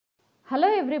Hello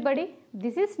everybody,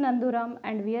 this is Nanduram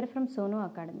and we are from Sonu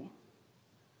Academy.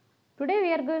 Today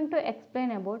we are going to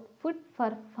explain about food for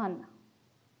fun.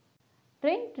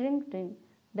 Ring, ring, ring.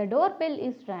 The doorbell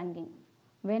is ringing.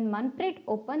 When Manpreet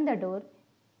opened the door,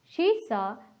 she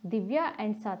saw Divya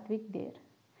and Satvik there.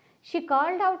 She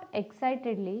called out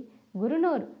excitedly,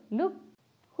 Gurunur, look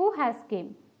who has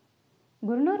came.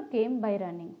 Gurunur came by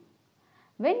running.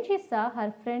 When she saw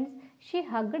her friends, she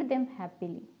hugged them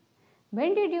happily.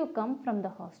 When did you come from the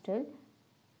hostel?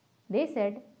 They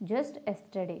said, just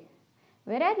yesterday.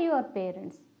 Where are your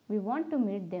parents? We want to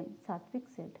meet them, Satvik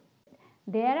said.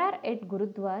 They are at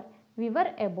Gurudwar. We were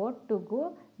about to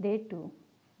go there too.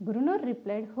 Gurunur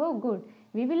replied, oh good,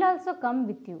 we will also come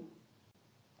with you.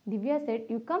 Divya said,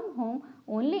 you come home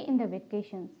only in the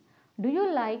vacations. Do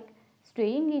you like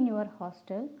staying in your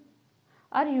hostel?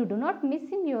 Or you do not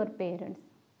missing your parents?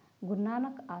 Guru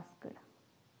Nanak asked.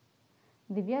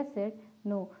 Divya said,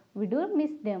 no, we do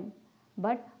miss them,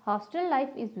 but hostel life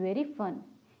is very fun.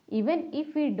 Even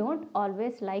if we don't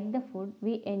always like the food,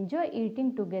 we enjoy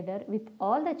eating together with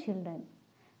all the children.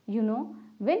 You know,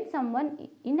 when someone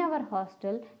in our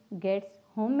hostel gets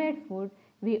homemade food,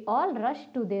 we all rush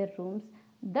to their rooms.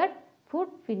 That food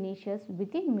finishes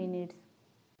within minutes.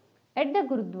 At the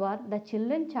Gurudwar, the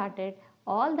children chatted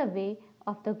all the way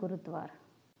of the Gurudwar.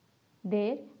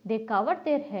 There, they covered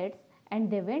their heads and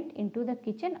they went into the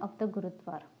kitchen of the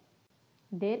Gurudwar.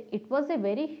 There it was a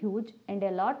very huge and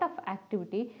a lot of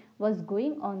activity was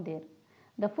going on there.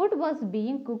 The food was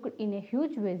being cooked in a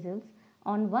huge vessels.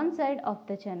 On one side of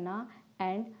the channa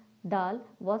and dal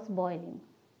was boiling.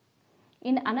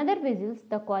 In another vessels,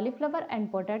 the cauliflower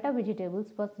and potato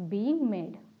vegetables was being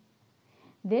made.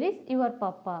 There is your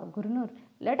papa, Gurunur.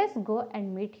 Let us go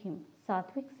and meet him,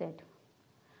 Satvik said.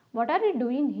 What are you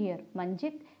doing here?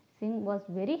 Manjit Singh was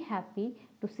very happy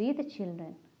to see the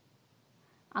children.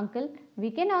 Uncle, we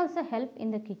can also help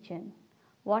in the kitchen.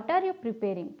 What are you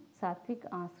preparing? Satvik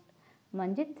asked.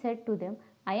 Manjit said to them,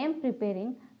 I am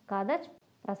preparing Kadach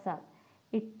Prasad.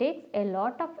 It takes a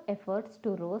lot of efforts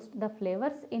to roast the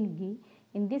flavors in ghee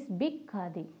in this big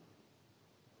khadi.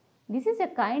 This is a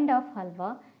kind of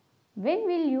halwa. When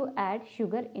will you add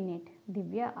sugar in it?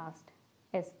 Divya asked.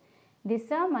 Yes. They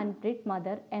saw Manpreet's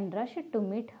mother and rushed to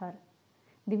meet her.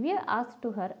 Divya asked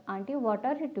to her, Auntie, what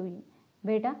are you doing?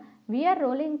 Beta, we are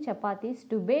rolling chapatis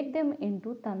to bake them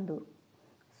into tandoor.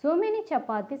 So many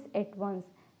chapatis at once.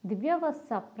 Divya was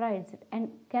surprised and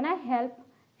can I help?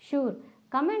 Sure,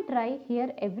 come and try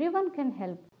here, everyone can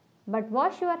help. But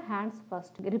wash your hands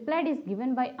first. Reply is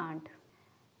given by aunt.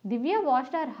 Divya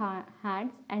washed her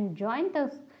hands and joined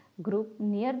the group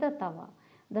near the tawa.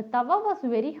 The tawa was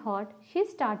very hot. She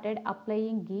started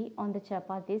applying ghee on the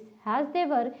chapatis as they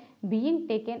were being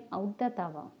taken out the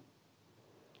tawa.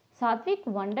 Satvik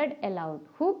wondered aloud,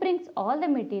 who brings all the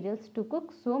materials to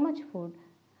cook so much food?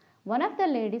 One of the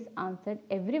ladies answered,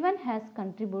 everyone has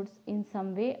contributes in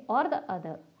some way or the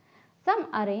other. Some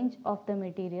arrange of the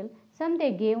material, some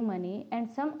they gave money and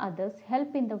some others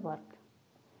help in the work.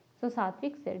 So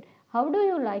Satvik said, how do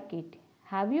you like it?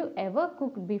 Have you ever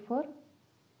cooked before?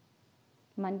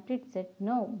 Manpreet said,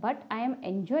 no, but I am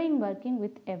enjoying working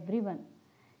with everyone.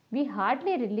 We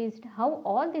hardly realized how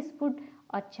all this food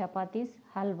or chapatis,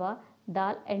 halwa,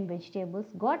 dal and vegetables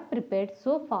got prepared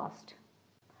so fast.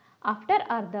 After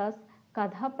Ardha's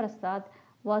Kadha Prasad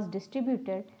was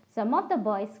distributed, some of the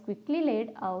boys quickly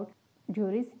laid out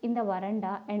juries in the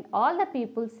veranda and all the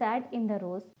people sat in the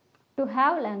rows to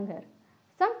have langar.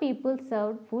 Some people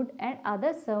served food and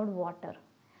others served water.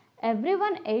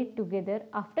 Everyone ate together.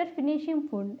 After finishing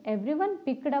food, everyone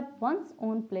picked up one's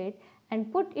own plate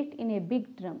and put it in a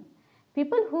big drum.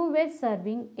 People who were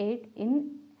serving ate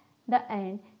in the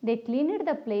end. They cleaned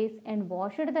the place and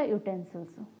washed the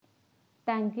utensils.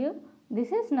 Thank you.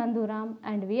 This is Nanduram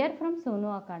and we are from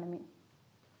Sonu Academy.